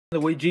The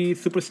YG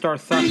Superstar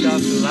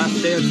Sasha's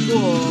last day of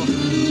school.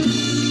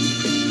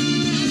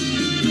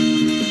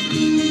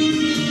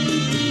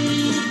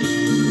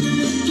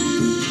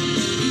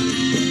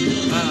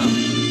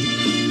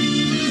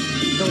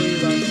 So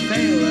he's a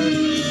sailor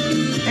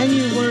and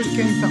you work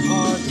against the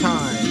all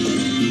time.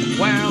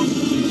 Well,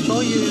 so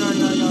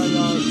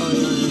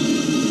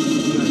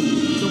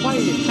so what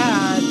you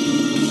had?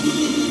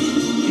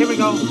 Here we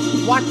go.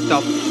 What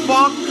the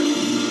fuck?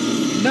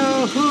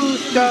 No,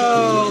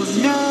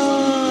 Husto! No!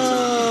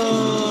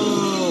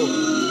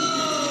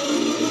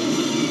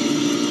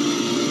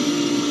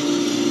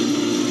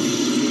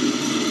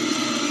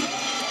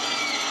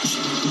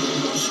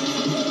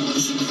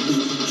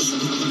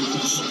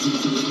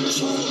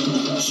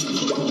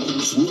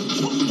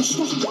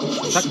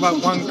 Talk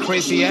about one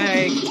crazy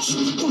egg.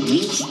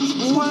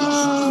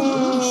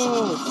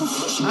 Whoa!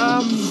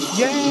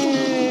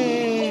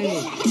 Yay!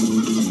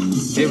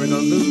 Here we go,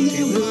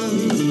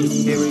 loop-de-loo.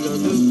 Here we go,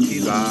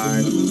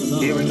 loop-de-ride.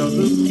 Here we go,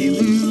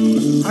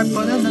 loop-de-loo. I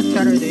put on a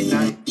Saturday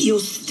night. You're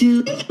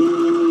still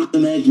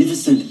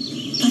magnificent,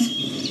 but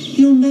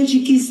your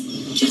magic is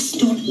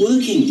just not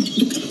working.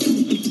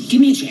 Give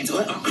me a chance.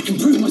 I can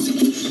prove myself.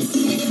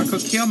 I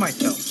could kill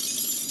myself.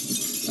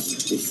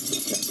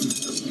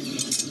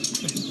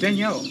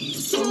 Danielle.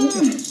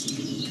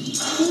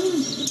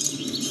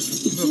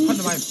 We'll come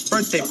to my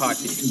birthday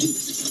party.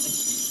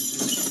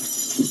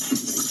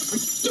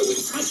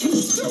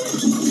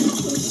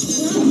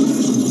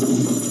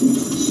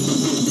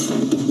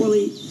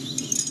 Wally,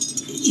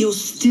 you're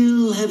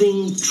still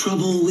having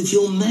trouble with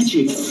your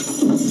magic.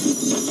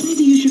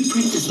 Maybe you should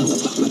practice more.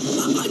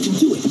 I can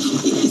do it.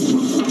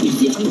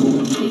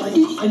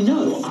 I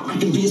know I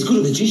can be as good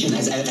a magician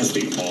as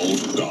the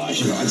old guy. I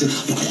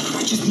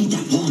just need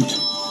that wand.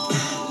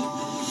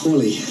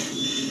 Wally,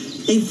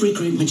 every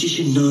great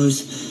magician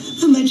knows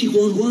a magic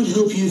wand won't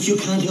help you if you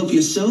can't help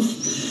yourself.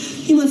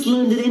 You must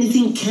learn that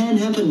anything can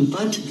happen,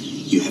 but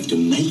you have to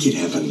make it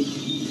happen.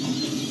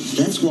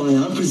 That's why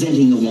I'm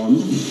presenting the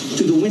wand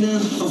to the winner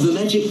of the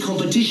magic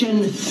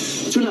competition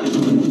tonight.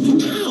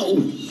 How?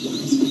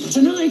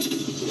 Tonight?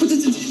 But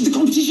the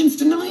competition's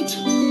tonight.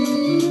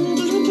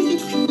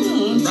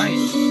 Right.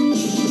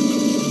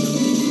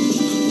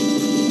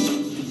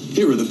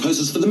 Here are the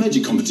posters for the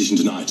magic competition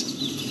tonight.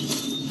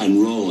 And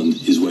Roland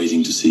is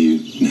waiting to see you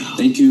now.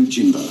 Thank you,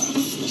 Jimbo.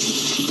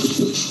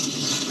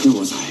 Where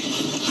was I?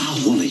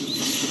 Wally.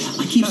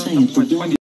 I keep saying it, but